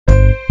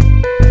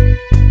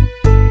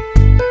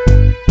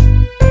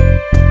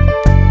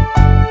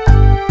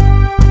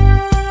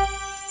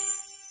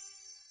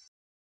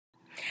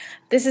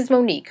This is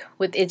Monique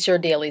with It's Your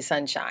Daily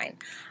Sunshine.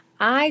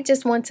 I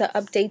just want to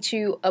update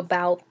you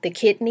about the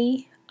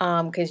kidney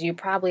because you're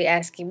probably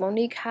asking,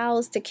 Monique,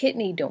 how's the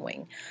kidney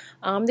doing?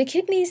 The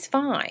kidney's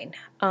fine.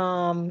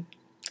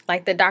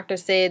 Like the doctor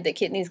said, the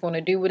kidney's going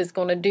to do what it's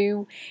going to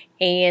do,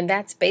 and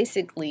that's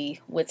basically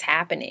what's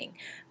happening.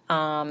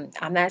 I'm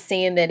not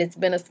saying that it's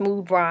been a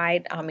smooth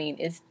ride. I mean,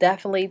 it's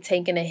definitely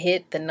taken a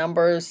hit. The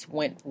numbers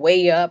went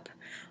way up,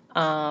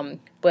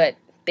 but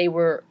they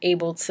were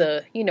able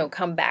to,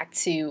 come back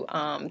to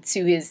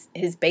his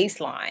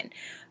baseline.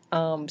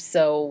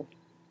 So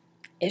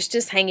it's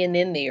just hanging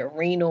in there.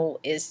 Renal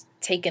is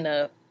taking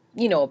a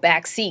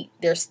back seat.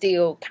 They're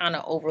still kind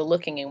of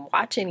overlooking and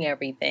watching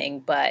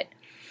everything, but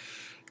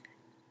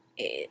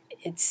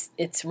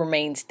it's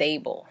remained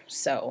stable.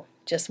 So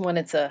just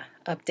wanted to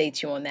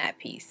update you on that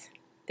piece.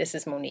 This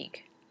is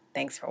Monique.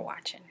 Thanks for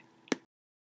watching.